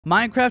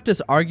Minecraft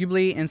is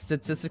arguably and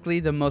statistically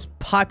the most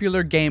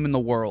popular game in the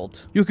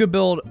world. You could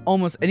build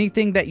almost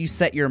anything that you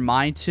set your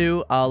mind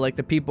to, like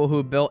the people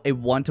who built a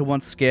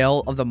one-to-one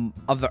scale of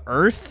the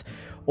Earth,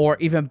 or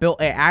even built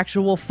an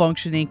actual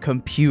functioning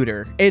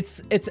computer.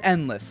 It's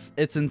endless.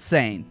 It's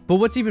insane. But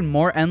what's even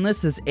more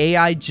endless is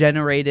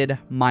AI-generated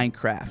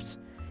Minecraft.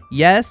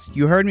 Yes,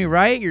 you heard me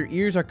right. Your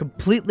ears are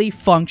completely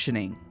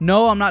functioning.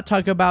 No, I'm not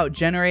talking about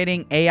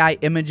generating AI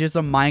images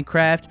of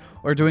Minecraft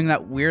or doing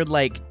that weird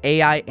like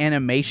AI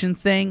animation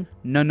thing.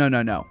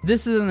 No.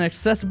 This is an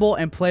accessible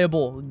and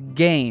playable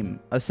game,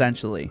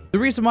 essentially. The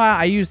reason why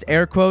I used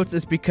air quotes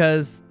is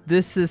because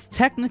this is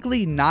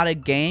technically not a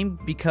game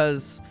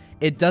because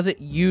it doesn't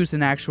use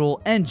an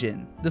actual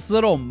engine. This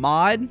little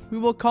mod, we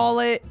will call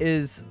it,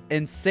 is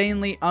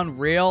insanely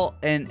unreal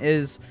and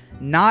is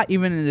not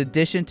even an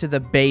addition to the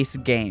base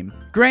game.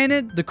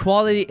 Granted, the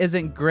quality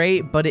isn't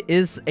great, but it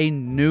is a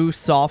new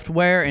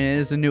software and it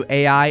is a new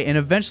AI, and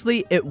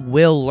eventually it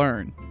will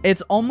learn.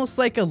 It's almost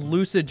like a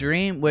lucid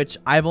dream, which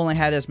I've only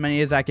had as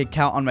many as I could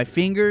count on my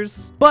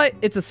fingers, but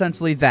it's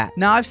essentially that.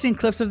 Now, I've seen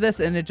clips of this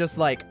and it just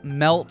like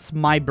melts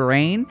my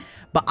brain,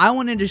 but I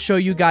wanted to show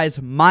you guys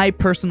my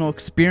personal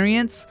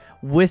experience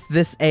with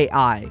this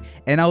AI,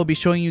 and I will be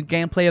showing you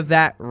gameplay of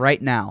that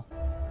right now.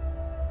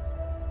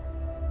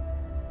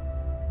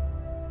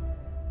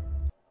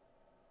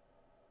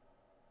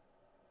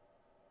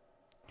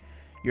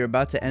 You're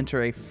about to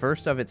enter a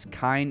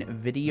first-of-its-kind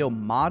video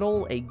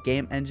model, a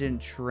game engine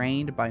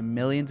trained by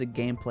millions of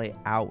gameplay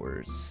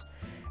hours.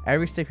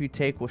 Every step you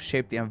take will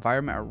shape the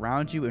environment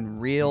around you in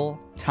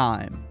real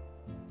time.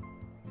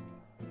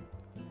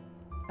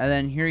 And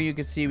then here you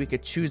can see we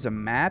could choose a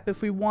map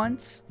if we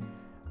want.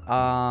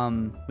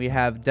 We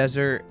have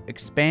desert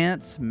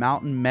expanse,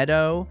 mountain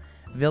meadow,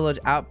 village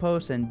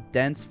outpost, and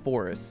dense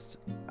forest.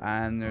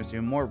 And there's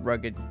even more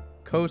rugged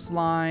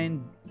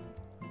coastline.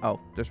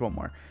 Oh, there's one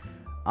more.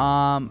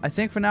 I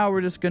think for now we're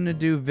just gonna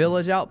do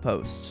village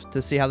outpost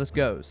to see how this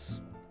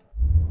goes.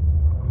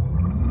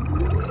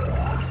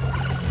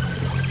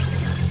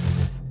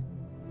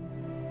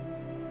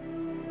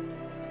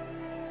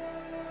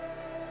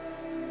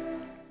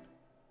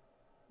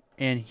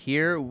 And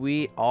here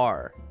we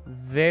are.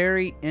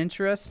 Very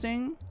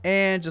interesting.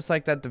 And just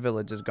like that, the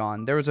village is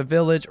gone. There was a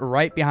village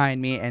right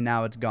behind me and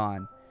now it's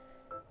gone.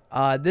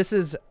 This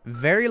is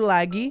very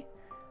laggy.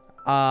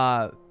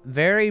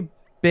 Very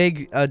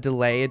big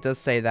delay, it does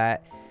say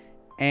that,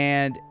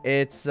 and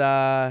it's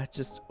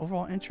just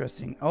overall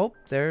interesting. Oh,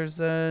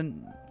 there's I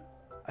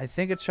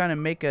think it's trying to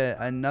make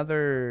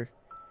another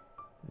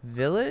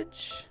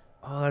village.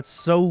 Oh, that's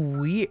so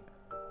weird.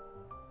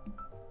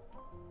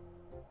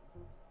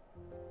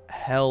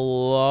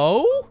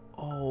 Hello?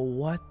 Oh,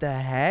 what the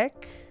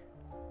heck?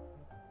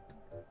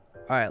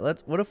 All right,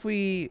 what if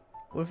we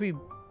oh,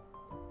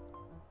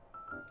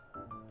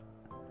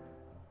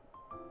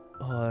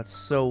 that's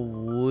so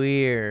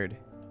weird.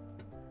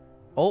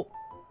 Oh,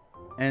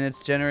 and it's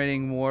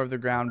generating more of the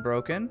ground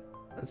broken.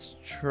 Let's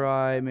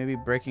try maybe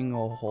breaking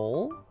a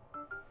hole.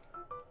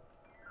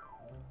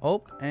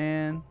 Oh,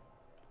 and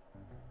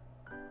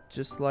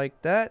just like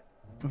that,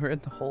 we're in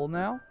the hole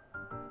now.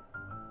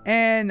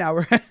 And now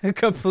we're in a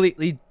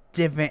completely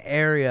different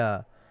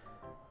area.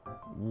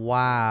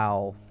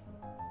 Wow.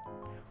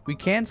 We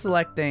can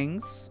select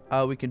things.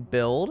 We can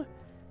build.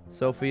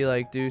 So if we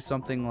like do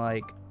something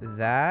like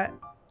that,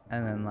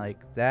 and then like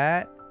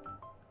that,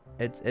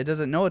 it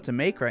doesn't know what to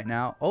make right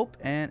now. Oh,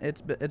 and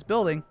it's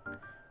building.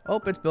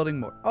 Oh, it's building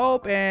more. Oh,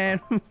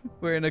 and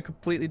we're in a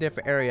completely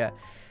different area.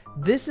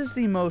 This is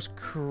the most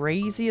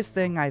craziest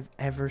thing I've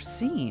ever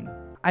seen.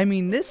 I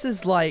mean, this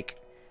is like,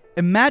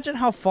 imagine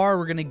how far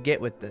we're gonna get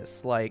with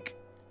this, like,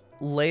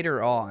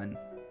 later on.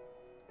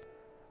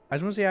 I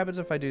just want to see what happens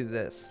if I do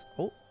this.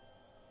 Oh,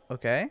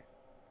 okay.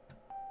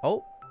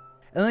 Oh,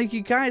 and like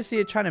you kind of see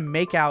it trying to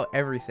make out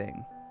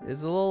everything. It's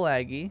a little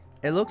laggy.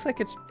 It looks like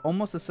it's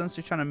almost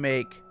essentially trying to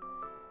make,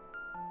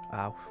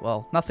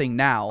 well, nothing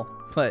now,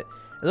 but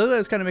it looks like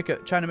it's kind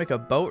of trying to make a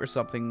boat or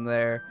something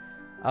there.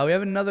 We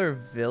have another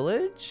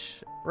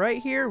village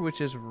right here, which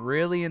is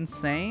really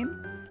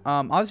insane.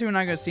 Obviously, we're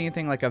not going to see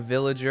anything like a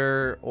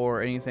villager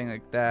or anything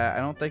like that. I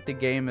don't think the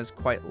game has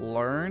quite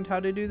learned how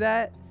to do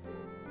that.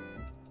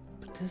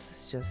 But this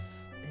is just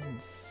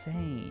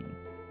insane.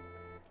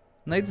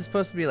 Like, this is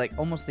supposed to be like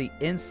almost the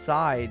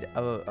inside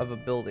of a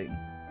building.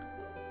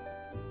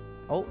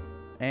 Oh,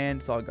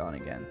 and it's all gone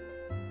again.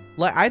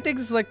 Like, I think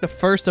this is like the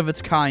first of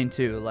its kind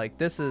too. Like,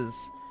 this is,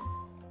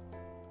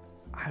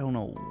 I don't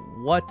know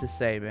what to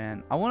say,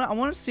 man. I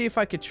want to see if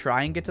I could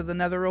try and get to the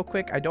Nether real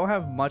quick. I don't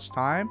have much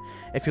time.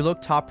 If you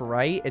look top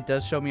right, it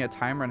does show me a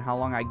timer on how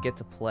long I get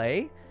to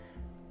play.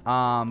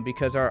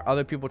 Because there are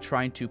other people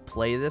trying to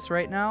play this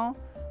right now,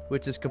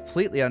 which is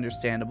completely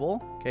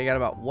understandable. Okay, I got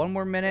about 1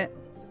 more minute.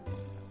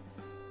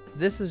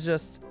 This is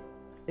just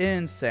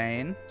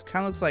insane. It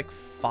kind of looks like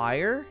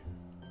fire.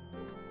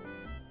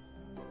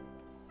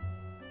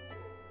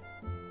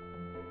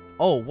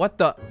 Oh, what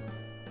the?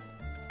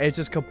 It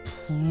just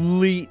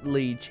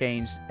completely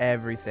changed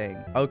everything.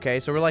 Okay,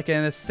 so we're like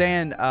in a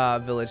sand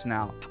village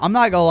now. I'm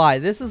not gonna lie,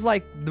 this is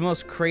like the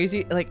most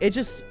crazy, like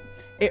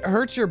it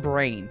hurts your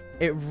brain.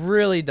 It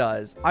really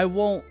does. I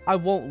won't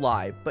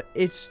lie, but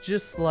it's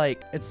just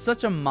like, it's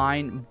such a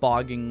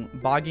mind-boggling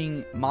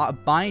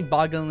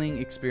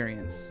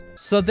experience.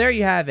 So there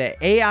you have it,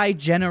 AI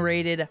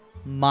generated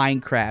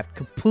Minecraft,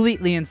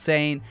 completely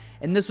insane.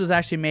 And this was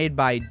actually made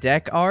by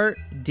Descartes,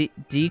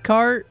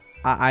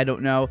 I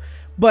don't know,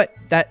 but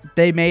that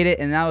they made it,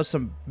 and that was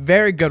some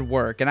very good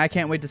work, and I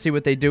can't wait to see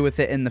what they do with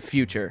it in the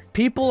future.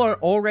 People are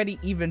already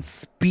even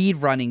speed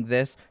running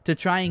this to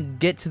try and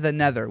get to the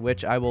Nether,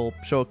 which I will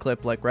show a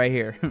clip like right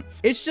here.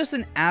 It's just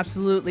an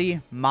absolutely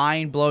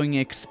mind-blowing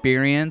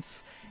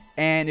experience,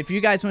 and if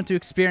you guys want to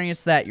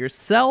experience that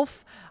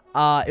yourself,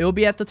 it will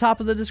be at the top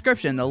of the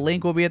description. The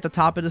link will be at the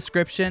top of the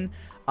description.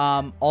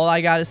 All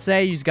I gotta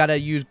say, you just gotta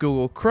use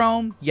Google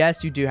Chrome.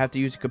 Yes, you do have to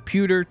use a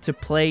computer to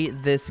play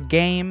this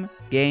game,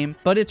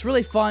 but it's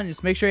really fun.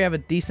 Just make sure you have a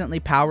decently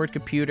powered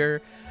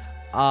computer.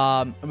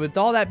 With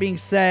all that being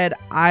said,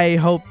 I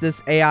hope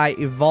this AI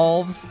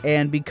evolves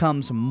and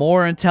becomes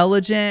more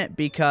intelligent,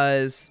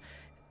 because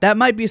that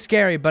might be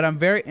scary, but I'm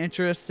very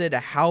interested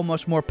in how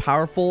much more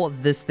powerful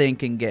this thing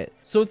can get.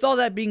 So with all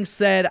that being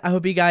said, I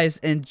hope you guys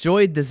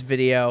enjoyed this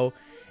video,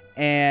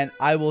 and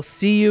I will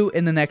see you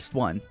in the next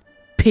one.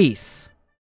 Peace.